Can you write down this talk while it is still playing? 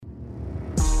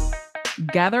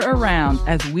Gather around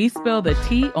as we spill the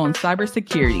tea on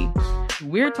cybersecurity.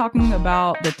 We're talking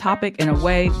about the topic in a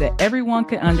way that everyone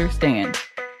can understand.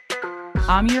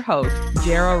 I'm your host,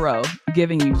 Jera Rowe,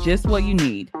 giving you just what you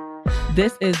need.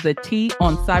 This is the Tea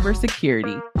on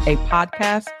Cybersecurity, a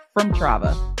podcast from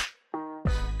Trava.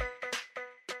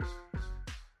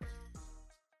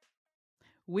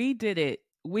 We did it.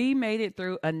 We made it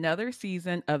through another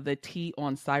season of the Tea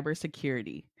on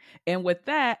Cybersecurity. And with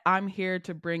that, I'm here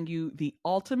to bring you the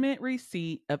ultimate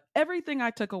receipt of everything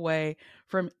I took away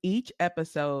from each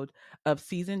episode of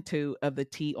season 2 of the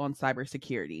Tea on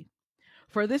Cybersecurity.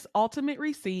 For this ultimate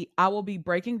receipt, I will be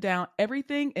breaking down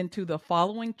everything into the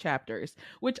following chapters,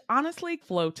 which honestly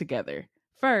flow together.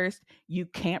 First, you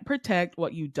can't protect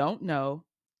what you don't know.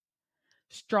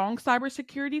 Strong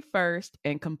cybersecurity first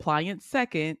and compliance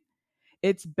second.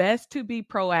 It's best to be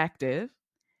proactive.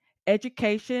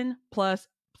 Education plus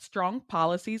strong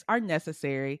policies are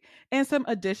necessary, and some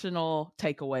additional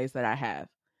takeaways that I have.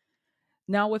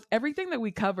 Now, with everything that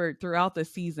we covered throughout the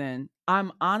season,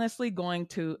 I'm honestly going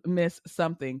to miss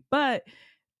something, but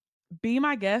be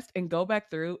my guest and go back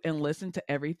through and listen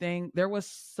to everything. There was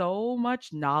so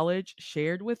much knowledge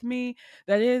shared with me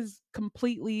that is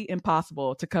completely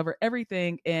impossible to cover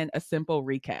everything in a simple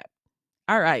recap.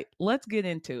 All right, let's get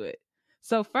into it.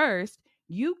 So first,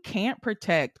 you can't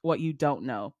protect what you don't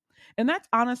know. And that's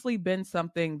honestly been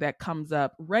something that comes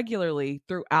up regularly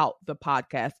throughout the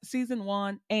podcast, season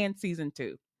 1 and season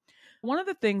 2. One of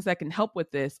the things that can help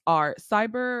with this are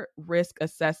cyber risk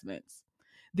assessments.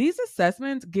 These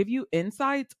assessments give you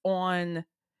insights on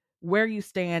where you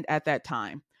stand at that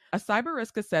time. A cyber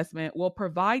risk assessment will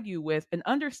provide you with an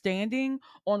understanding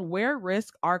on where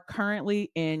risks are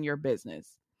currently in your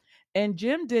business. And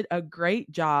Jim did a great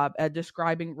job at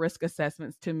describing risk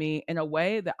assessments to me in a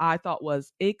way that I thought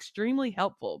was extremely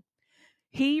helpful.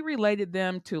 He related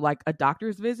them to like a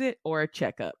doctor's visit or a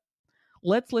checkup.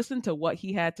 Let's listen to what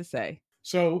he had to say.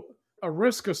 So a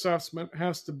risk assessment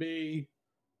has to be,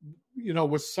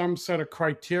 with some set of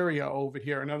criteria over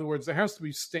here. In other words, there has to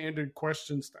be standard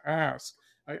questions to ask.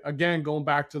 Again, going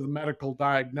back to the medical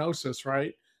diagnosis,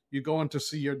 right? You go in to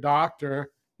see your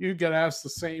doctor, you get asked the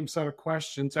same set of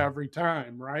questions every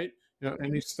time, right?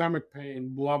 Any stomach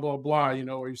pain, blah, blah, blah, are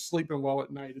you sleeping well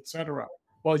at night, etc.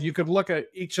 Well, you could look at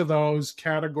each of those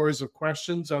categories of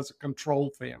questions as a control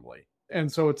family.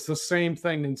 And so it's the same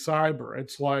thing in cyber.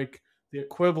 It's like the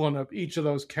equivalent of each of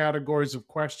those categories of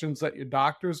questions that your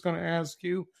doctor is going to ask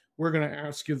you. We're going to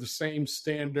ask you the same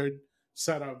standard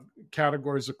set of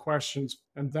categories of questions.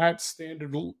 And that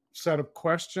standard set of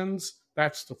questions,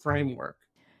 that's the framework.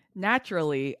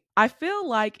 Naturally, I feel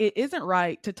like it isn't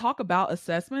right to talk about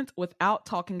assessments without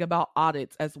talking about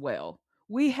audits as well.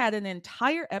 We had an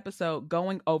entire episode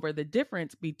going over the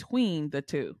difference between the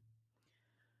two.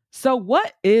 So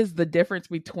what is the difference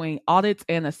between audits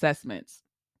and assessments?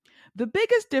 The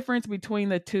biggest difference between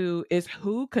the two is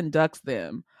who conducts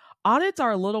them. Audits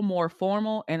are a little more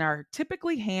formal and are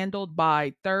typically handled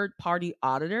by third-party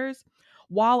auditors,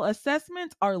 while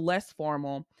assessments are less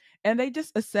formal and they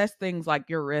just assess things like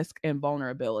your risk and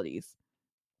vulnerabilities.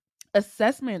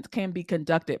 Assessments can be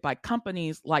conducted by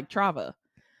companies like Trava.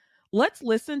 Let's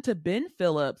listen to Ben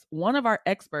Phillips, one of our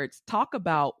experts, talk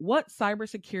about what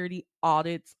cybersecurity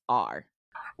audits are.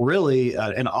 Really,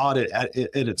 an audit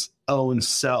in its own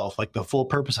self, like the full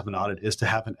purpose of an audit is to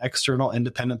have an external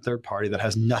independent third party that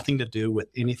has nothing to do with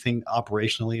anything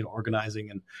operationally and organizing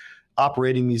and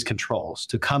operating these controls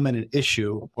to come in and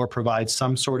issue or provide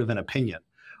some sort of an opinion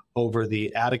over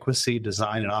the adequacy,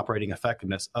 design, and operating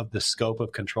effectiveness of the scope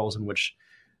of controls in which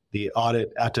the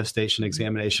audit, attestation,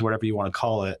 examination, whatever you want to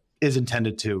call it, is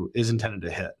intended to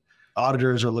hit.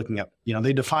 Auditors are looking at,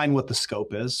 they define what the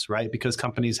scope is, right? Because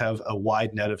companies have a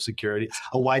wide net of security,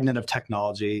 a wide net of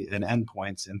technology and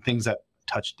endpoints and things that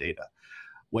touch data.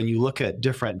 When you look at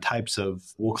different types of,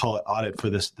 we'll call it audit for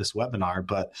this webinar,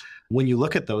 but when you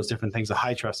look at those different things, the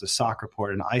high trust, the SOC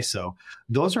report, and ISO,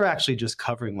 those are actually just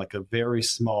covering like a very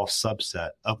small subset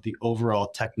of the overall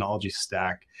technology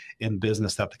stack in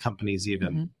business that the company is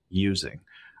even using,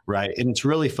 right? And it's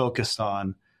really focused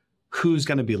on who's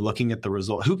going to be looking at the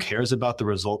result, who cares about the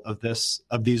result of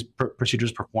these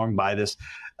procedures performed by this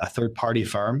third-party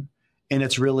firm. And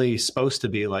it's really supposed to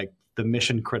be like the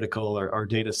mission critical or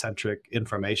data centric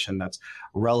information that's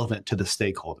relevant to the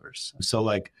stakeholders. So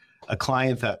like a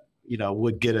client that,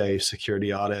 would get a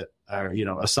security audit or,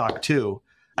 a SOC 2,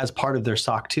 as part of their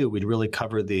SOC 2, we'd really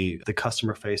cover the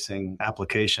customer-facing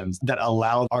applications that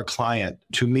allow our client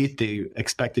to meet the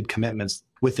expected commitments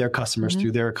with their customers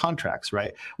through their contracts,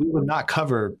 right? We would not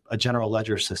cover a general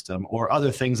ledger system or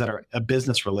other things that are a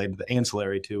business related,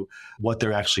 ancillary to what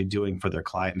they're actually doing for their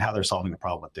client and how they're solving a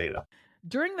problem with data.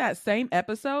 During that same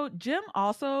episode, Jim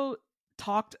also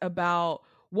talked about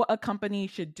what a company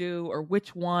should do or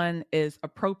which one is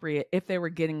appropriate if they were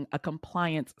getting a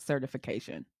compliance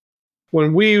certification.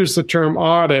 When we use the term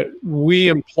audit, we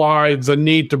imply the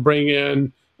need to bring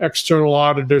in external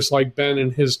auditors like Ben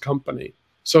and his company.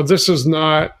 So this is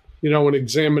not, an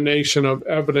examination of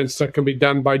evidence that can be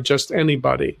done by just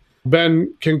anybody.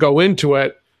 Ben can go into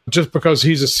it. Just because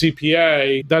he's a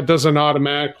CPA, that doesn't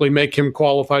automatically make him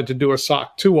qualified to do a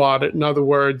SOC 2 audit. In other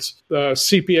words, the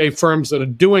CPA firms that are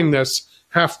doing this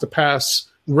have to pass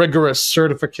rigorous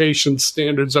certification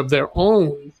standards of their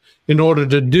own in order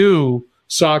to do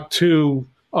SOC 2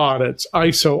 audits,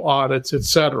 ISO audits, et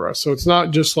cetera. So it's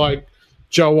not just like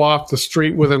Joe off the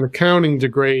street with an accounting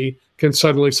degree can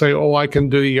suddenly say, oh, I can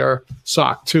do your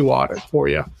SOC 2 audit for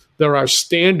you. There are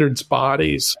standards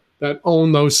bodies that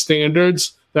own those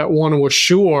standards that want to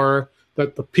assure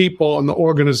that the people and the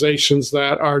organizations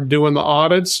that are doing the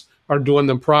audits are doing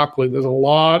them properly. There's a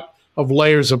lot of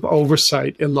layers of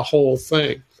oversight in the whole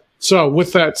thing. So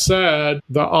with that said,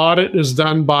 the audit is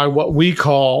done by what we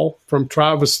call, from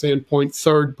Trava's standpoint,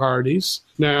 third parties.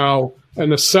 Now,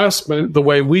 an assessment, the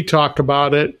way we talk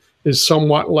about it, is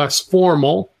somewhat less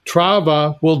formal.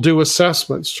 Trava will do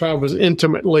assessments. Trava is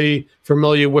intimately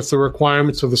familiar with the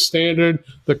requirements of the standard,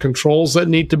 the controls that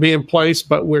need to be in place,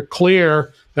 but we're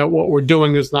clear that what we're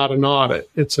doing is not an audit.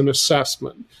 It's an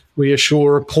assessment. We issue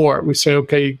a report. We say,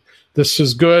 okay, this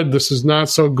is good. This is not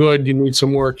so good. You need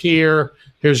some work here.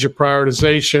 Here's your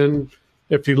prioritization.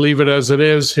 If you leave it as it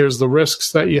is, here's the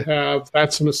risks that you have.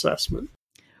 That's an assessment.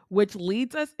 Which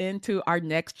leads us into our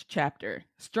next chapter: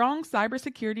 strong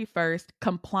cybersecurity first,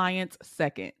 compliance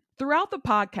second. Throughout the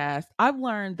podcast, I've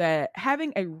learned that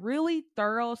having a really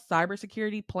thorough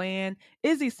cybersecurity plan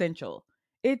is essential.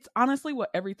 It's honestly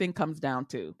what everything comes down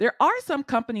to. There are some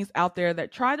companies out there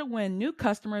that try to win new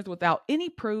customers without any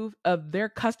proof of their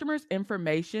customers'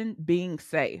 information being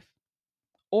safe,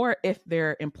 or if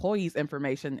their employees'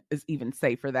 information is even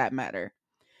safe for that matter.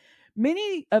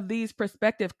 Many of these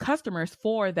prospective customers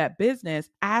for that business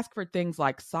ask for things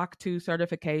like SOC 2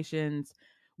 certifications,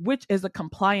 which is a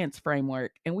compliance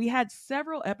framework. And we had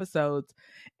several episodes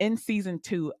in season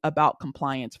 2 about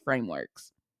compliance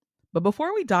frameworks. But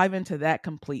before we dive into that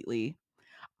completely,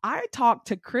 I talked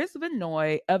to Chris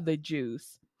Vinoy of The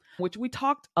Juice, which we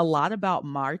talked a lot about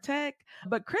MarTech,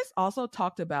 but Chris also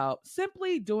talked about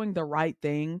simply doing the right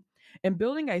thing and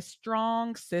building a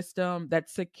strong system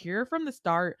that's secure from the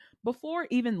start before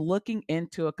even looking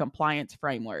into a compliance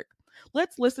framework.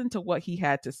 Let's listen to what he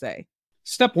had to say.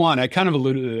 Step one, I kind of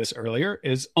alluded to this earlier,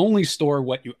 is only store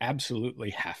what you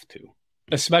absolutely have to,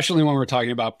 especially when we're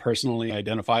talking about personally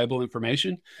identifiable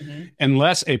information.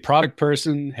 Unless a product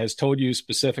person has told you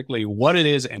specifically what it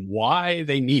is and why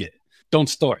they need it, don't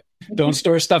store it. Don't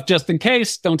store stuff just in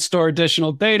case. Don't store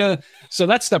additional data. So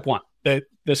that's step one.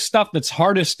 The stuff that's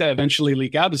hardest to eventually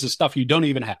leak out is the stuff you don't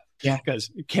even have. Yeah,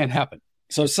 because it can't happen.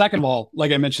 So second of all,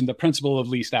 like I mentioned, the principle of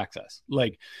least access,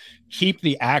 like keep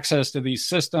the access to these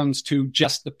systems to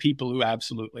just the people who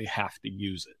absolutely have to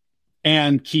use it,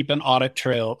 and keep an audit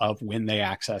trail of when they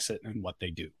access it and what they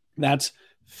do. That's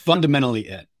fundamentally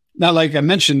it. Now, like I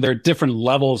mentioned, there are different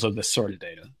levels of this sort of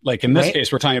data. Like in this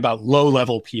case, we're talking about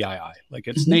low-level PII, like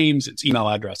it's names, it's email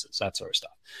addresses, that sort of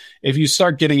stuff. If you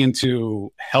start getting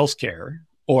into healthcare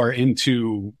or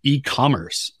into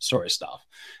e-commerce sort of stuff,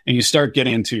 and you start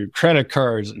getting into credit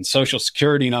cards and social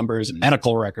security numbers and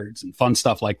medical records and fun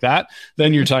stuff like that,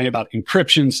 then you're talking about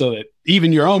encryption so that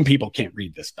even your own people can't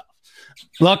read this stuff.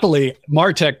 Luckily,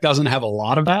 MarTech doesn't have a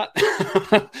lot of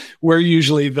that. We're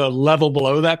usually the level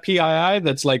below that PII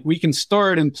that's like, we can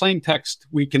store it in plain text.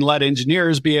 We can let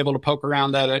engineers be able to poke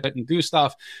around at it and do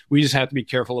stuff. We just have to be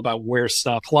careful about where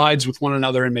stuff collides with one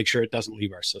another and make sure it doesn't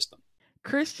leave our system.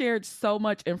 Chris shared so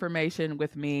much information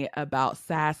with me about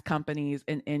SaaS companies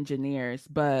and engineers,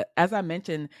 but as I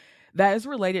mentioned, that is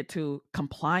related to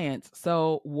compliance.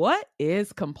 So what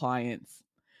is compliance?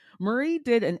 Marie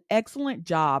did an excellent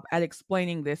job at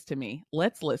explaining this to me.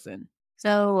 Let's listen.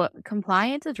 So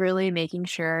compliance is really making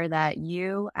sure that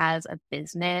you as a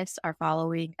business are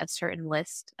following a certain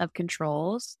list of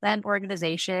controls that an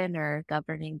organization or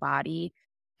governing body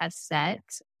has set,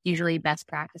 usually best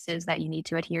practices that you need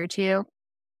to adhere to.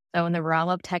 So in the realm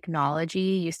of technology,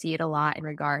 you see it a lot in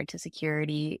regard to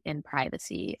security and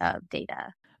privacy of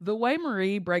data. The way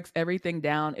Marie breaks everything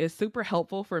down is super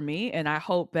helpful for me, and I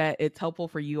hope that it's helpful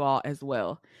for you all as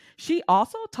well. She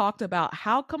also talked about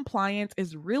how compliance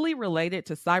is really related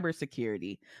to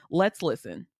cybersecurity. Let's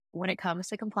listen. When it comes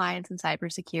to compliance and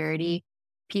cybersecurity,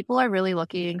 people are really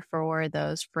looking for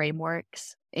those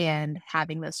frameworks and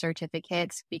having those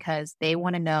certificates because they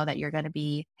want to know that you're going to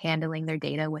be handling their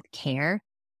data with care.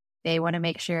 They want to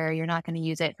make sure you're not going to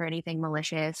use it for anything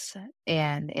malicious,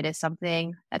 and it is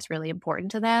something that's really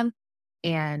important to them.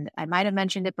 And I might have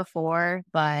mentioned it before,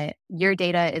 but your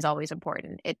data is always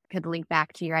important. It could link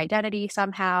back to your identity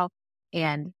somehow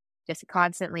and just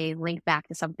constantly link back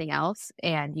to something else.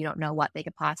 And you don't know what they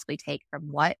could possibly take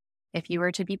from what if you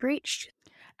were to be breached.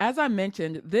 As I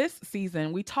mentioned, this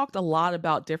season we talked a lot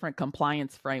about different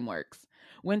compliance frameworks.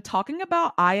 When talking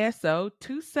about ISO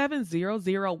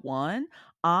 27001,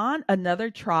 another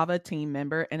Trava team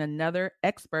member and another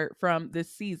expert from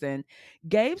this season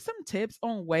gave some tips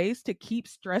on ways to keep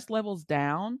stress levels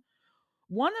down.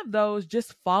 One of those,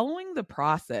 just following the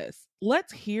process.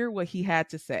 Let's hear what he had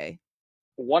to say.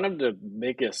 One of the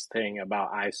biggest thing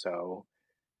about ISO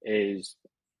is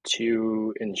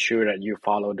to ensure that you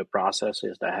follow the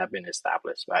processes that have been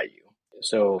established by you.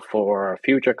 So for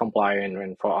future compliance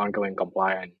and for ongoing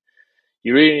compliance,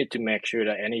 you really need to make sure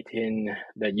that anything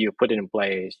that you put in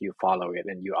place, you follow it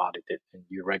and you audit it and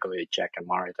you regularly check and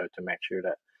monitor to make sure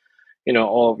that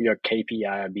all of your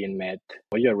KPI are being met,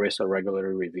 or your risk of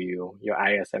regulatory review, your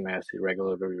ISMS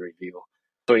regulatory review.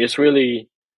 So it's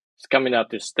coming out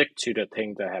to stick to the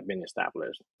things that have been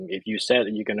established. If you said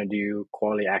that you're going to do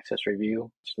quarterly access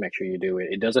review, just make sure you do it.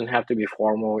 It doesn't have to be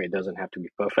formal. It doesn't have to be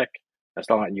perfect. As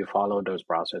long as you follow those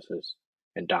processes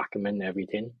and document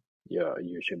everything,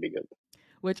 you should be good.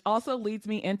 Which also leads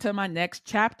me into my next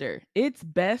chapter. It's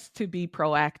best to be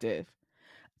proactive.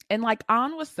 And like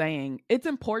An was saying, it's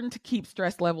important to keep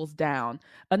stress levels down.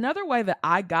 Another way that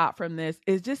I got from this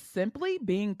is just simply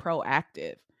being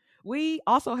proactive. We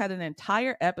also had an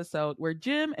entire episode where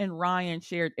Jim and Ryan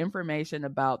shared information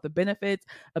about the benefits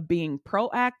of being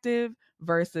proactive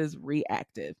versus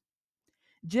reactive.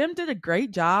 Jim did a great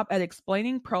job at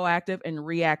explaining proactive and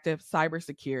reactive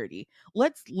cybersecurity.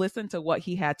 Let's listen to what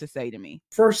he had to say to me.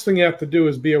 First thing you have to do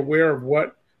is be aware of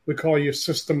what we call your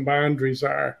system boundaries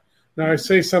are. Now, I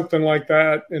say something like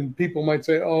that, and people might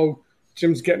say, oh,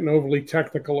 Jim's getting overly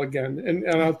technical again.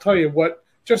 And I'll tell you what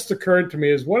just occurred to me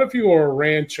is, what if you were a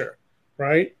rancher,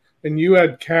 right? And you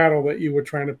had cattle that you were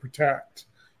trying to protect.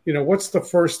 What's the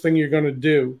first thing you're going to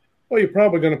do? Well, you're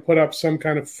probably going to put up some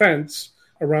kind of fence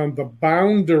around the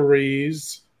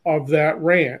boundaries of that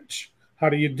ranch. How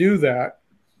do you do that?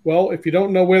 Well, if you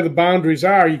don't know where the boundaries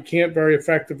are, you can't very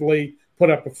effectively put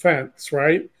up a fence,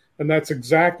 right? And that's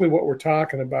exactly what we're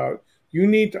talking about. You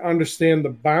need to understand the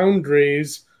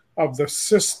boundaries of the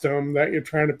system that you're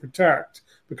trying to protect,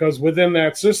 because within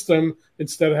that system,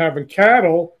 instead of having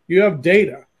cattle, you have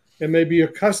data, and maybe your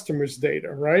customers'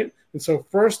 data, right? And so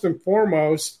first and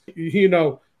foremost,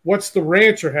 what's the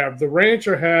rancher have? The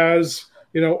rancher has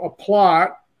a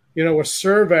plot, a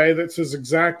survey that says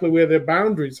exactly where their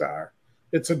boundaries are.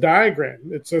 It's a diagram.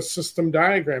 It's a system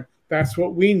diagram. That's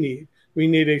what we need. We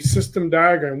need a system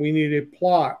diagram. We need a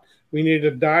plot. We need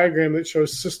a diagram that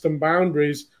shows system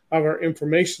boundaries of our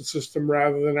information system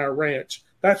rather than our ranch.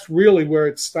 That's really where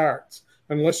it starts.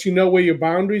 Unless you know where your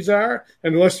boundaries are,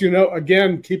 unless you know,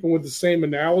 again, keeping with the same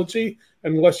analogy,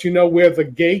 unless you know where the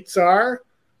gates are,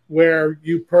 where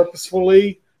you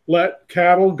purposefully let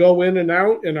cattle go in and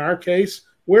out. In our case,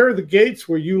 where are the gates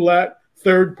where you let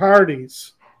third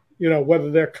parties,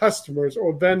 whether they're customers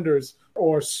or vendors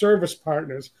or service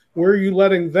partners, where are you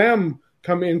letting them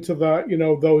come into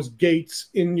the, those gates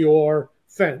in your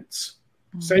fence?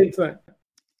 Mm-hmm. Same thing.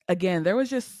 Again, there was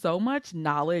just so much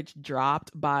knowledge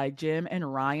dropped by Jim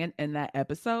and Ryan in that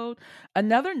episode.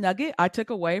 Another nugget I took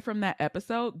away from that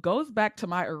episode goes back to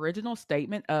my original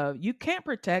statement of you can't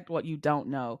protect what you don't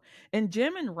know. And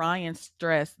Jim and Ryan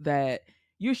stressed that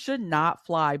you should not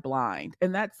fly blind.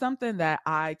 And that's something that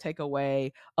I take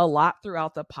away a lot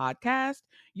throughout the podcast.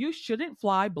 You shouldn't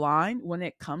fly blind when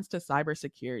it comes to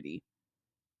cybersecurity.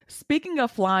 Speaking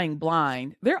of flying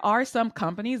blind, there are some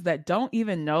companies that don't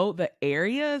even know the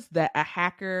areas that a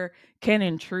hacker can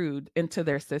intrude into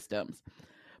their systems.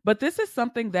 But this is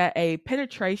something that a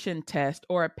penetration test,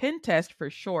 or a pen test for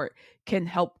short, can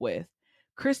help with.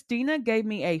 Christina gave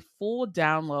me a full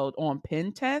download on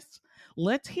pen tests.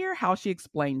 Let's hear how she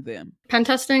explained them. Pen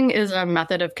testing is a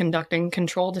method of conducting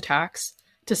controlled attacks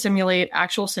to simulate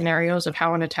actual scenarios of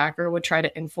how an attacker would try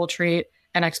to infiltrate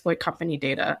and exploit company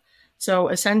data. So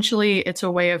essentially, it's a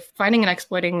way of finding and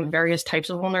exploiting various types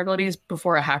of vulnerabilities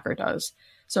before a hacker does.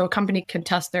 So a company can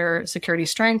test their security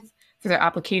strength for their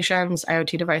applications,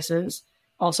 IoT devices,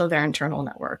 also their internal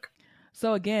network.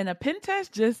 So again, a pen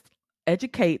test just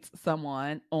educates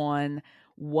someone on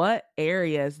what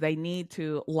areas they need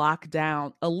to lock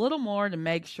down a little more to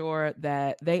make sure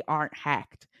that they aren't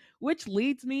hacked, which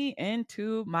leads me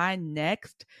into my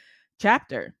next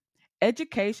chapter.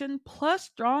 Education plus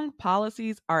strong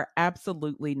policies are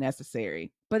absolutely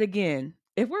necessary. But again,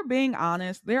 if we're being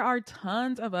honest, there are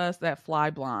tons of us that fly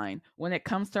blind when it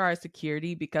comes to our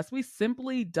security because we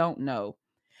simply don't know.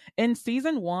 In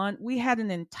season 1, we had an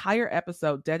entire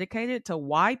episode dedicated to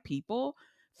why people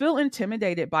feel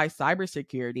intimidated by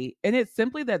cybersecurity, and it's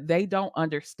simply that they don't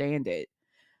understand it.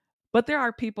 But there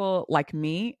are people like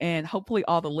me and hopefully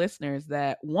all the listeners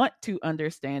that want to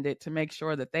understand it to make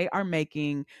sure that they are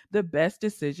making the best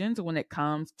decisions when it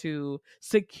comes to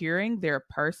securing their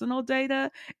personal data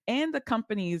and the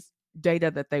company's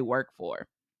data that they work for.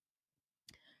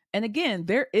 And again,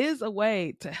 there is a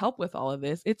way to help with all of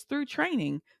this. It's through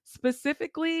training,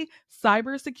 specifically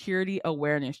cybersecurity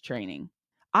awareness training.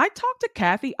 I talked to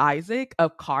Kathy Isaac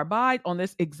of Carbide on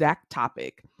this exact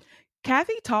topic.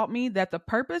 Kathy taught me that the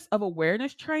purpose of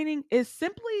awareness training is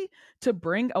simply to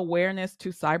bring awareness to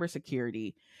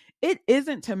cybersecurity. It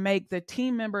isn't to make the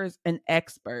team members an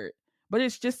expert, but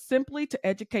it's just simply to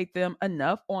educate them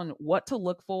enough on what to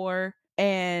look for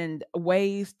and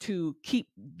ways to keep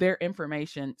their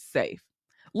information safe.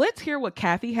 Let's hear what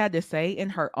Kathy had to say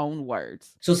in her own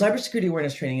words. So cybersecurity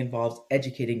awareness training involves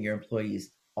educating your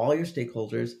employees, all your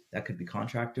stakeholders, that could be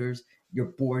contractors, your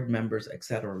board members, et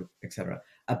cetera,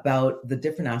 about the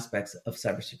different aspects of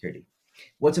cybersecurity.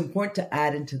 What's important to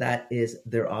add into that is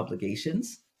their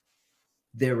obligations,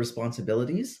 their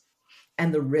responsibilities,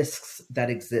 and the risks that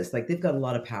exist. Like they've got a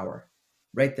lot of power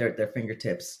right there at their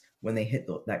fingertips when they hit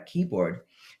that keyboard,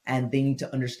 and they need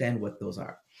to understand what those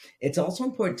are. It's also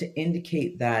important to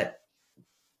indicate that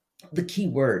the key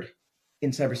word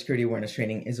in cybersecurity awareness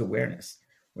training is awareness.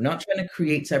 We're not trying to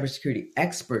create cybersecurity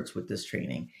experts with this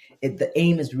training. The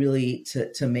aim is really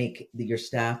to make your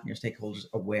staff and your stakeholders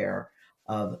aware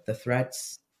of the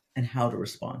threats and how to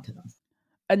respond to them.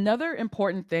 Another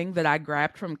important thing that I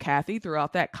grabbed from Kathy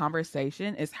throughout that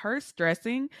conversation is her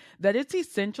stressing that it's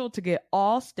essential to get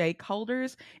all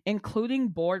stakeholders, including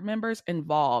board members,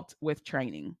 involved with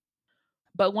training.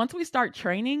 But once we start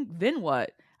training, then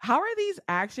what? How are these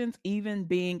actions even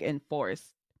being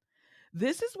enforced?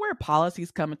 This is where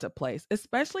policies come into place,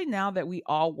 especially now that we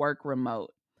all work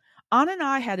remote. Anna and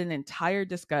I had an entire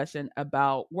discussion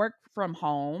about work from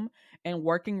home and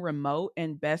working remote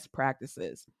and best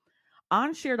practices.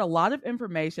 An shared a lot of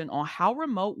information on how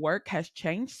remote work has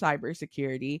changed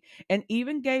cybersecurity and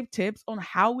even gave tips on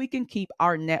how we can keep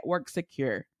our network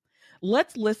secure.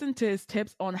 Let's listen to his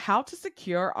tips on how to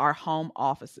secure our home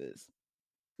offices.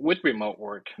 With remote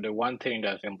work, the one thing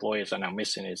that employees are now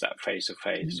missing is that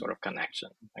face-to-face sort of connection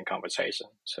and conversation.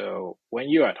 So when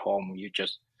you're at home, you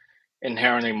just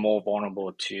inherently more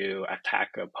vulnerable to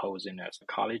attacker posing as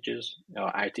colleagues,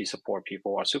 IT support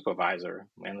people, or supervisor,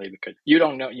 mainly because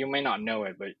you may not know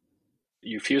it, but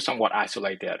you feel somewhat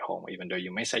isolated at home, even though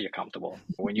you may say you're comfortable.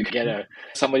 When you get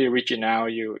somebody reaching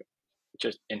out, you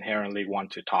just inherently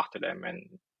want to talk to them, and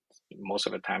most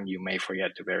of the time you may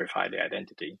forget to verify the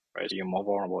identity, right? So you're more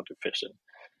vulnerable to phishing.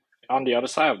 On the other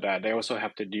side of that, they also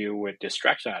have to deal with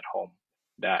distraction at home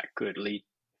that could lead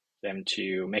them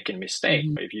to making mistakes.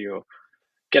 Mm-hmm. If you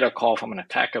get a call from an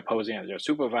attacker posing as your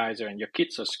supervisor and your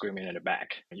kids are screaming in the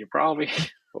back, you probably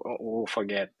will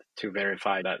forget to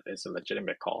verify that it's a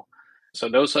legitimate call. So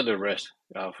those are the risks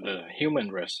of the human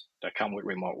risks that come with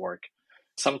remote work.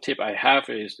 Some tip I have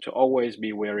is to always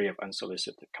be wary of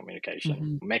unsolicited communication.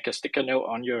 Mm-hmm. Make a sticker note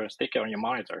on your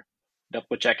monitor.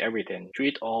 Double check everything.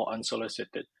 Treat all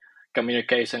unsolicited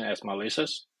communication as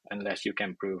malicious unless you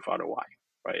can prove otherwise.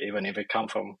 Right? Even if it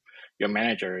comes from your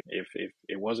manager, if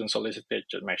it wasn't solicited,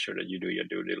 just make sure that you do your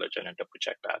due diligence and double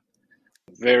check that.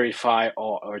 Verify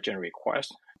all urgent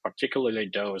requests, particularly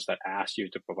those that ask you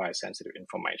to provide sensitive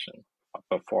information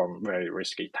or perform very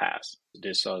risky tasks.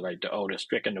 These are like the oldest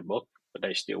trick in the book, but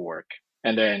they still work.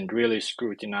 And then really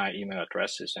scrutinize email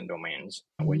addresses and domains.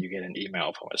 Mm-hmm. When you get an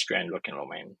email from a strange-looking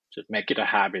domain, just make it a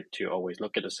habit to always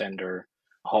look at the sender,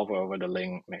 hover over the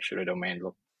link, make sure the domain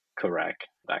looks correct,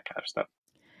 that kind of stuff.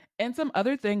 And some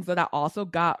other things that I also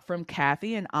got from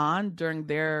Kathy and An during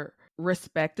their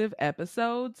respective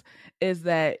episodes is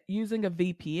that using a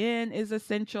VPN is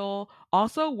essential.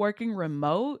 Also, working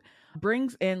remote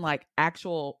brings in like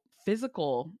actual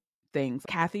physical things.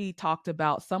 Kathy talked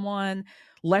about someone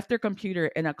left their computer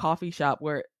in a coffee shop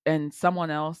and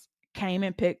someone else came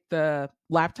and picked the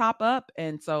laptop up.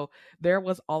 And so there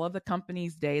was all of the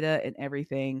company's data and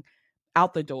everything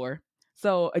out the door.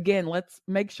 So again, let's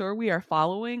make sure we are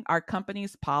following our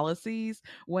company's policies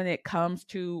when it comes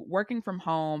to working from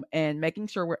home and making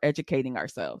sure we're educating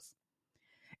ourselves.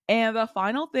 And the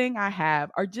final thing I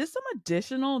have are just some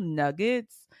additional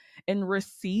nuggets and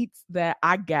receipts that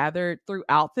I gathered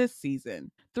throughout this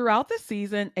season. Throughout the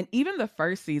season, and even the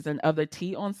first season of the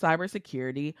Tea on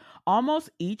Cybersecurity, almost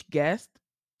each guest,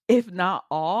 if not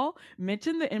all,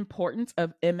 mentioned the importance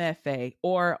of MFA,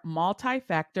 or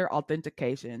multi-factor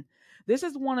authentication. This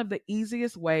is one of the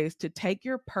easiest ways to take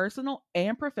your personal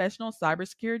and professional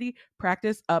cybersecurity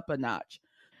practice up a notch.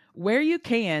 Where you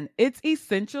can, it's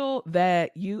essential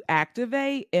that you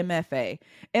activate MFA.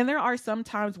 And there are some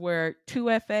times where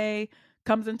 2FA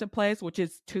comes into place, which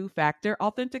is two-factor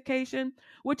authentication,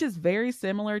 which is very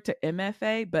similar to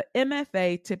MFA, but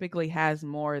MFA typically has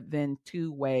more than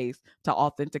 2 ways to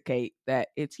authenticate that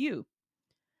it's you.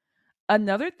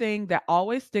 Another thing that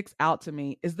always sticks out to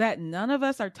me is that none of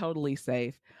us are totally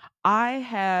safe. I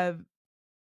have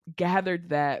gathered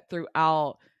that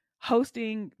throughout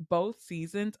hosting both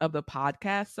seasons of the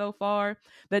podcast so far,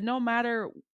 that no matter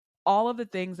all of the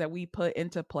things that we put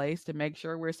into place to make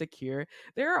sure we're secure,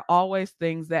 there are always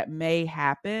things that may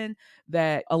happen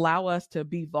that allow us to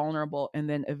be vulnerable and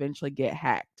then eventually get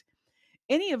hacked.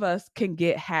 Any of us can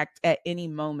get hacked at any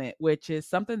moment, which is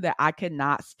something that I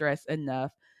cannot stress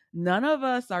enough. None of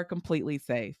us are completely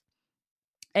safe.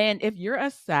 And if you're a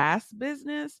SaaS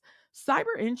business,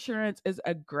 cyber insurance is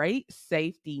a great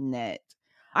safety net.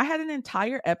 I had an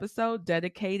entire episode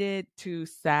dedicated to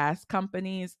SaaS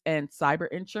companies and cyber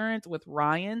insurance with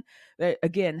Ryan that,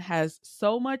 again, has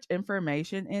so much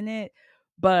information in it.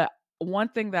 But one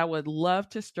thing that I would love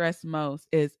to stress most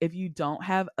is if you don't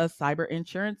have a cyber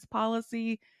insurance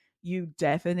policy, you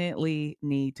definitely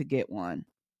need to get one.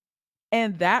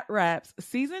 And that wraps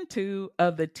season 2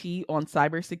 of the Tea on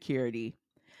Cybersecurity.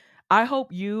 I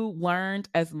hope you learned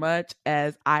as much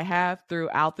as I have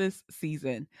throughout this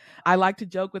season. I like to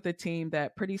joke with the team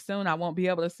that pretty soon I won't be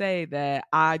able to say that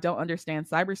I don't understand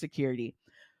cybersecurity.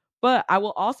 But I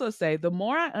will also say the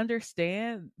more I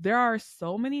understand, there are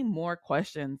so many more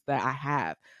questions that I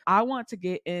have. I want to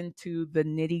get into the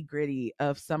nitty-gritty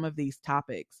of some of these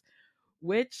topics,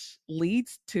 which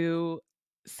leads to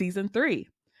season 3.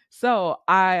 So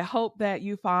I hope that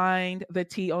you find the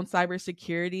Tea on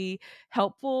Cybersecurity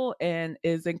helpful and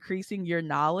is increasing your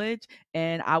knowledge.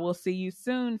 And I will see you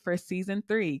soon for season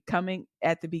 3 coming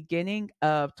at the beginning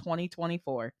of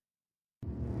 2024.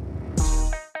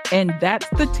 And that's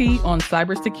the Tea on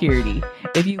Cybersecurity.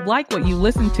 If you like what you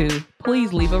listen to,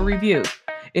 please leave a review.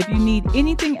 If you need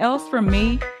anything else from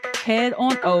me, head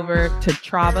on over to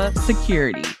Trava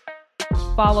Security.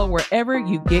 Follow wherever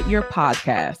you get your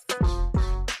podcasts.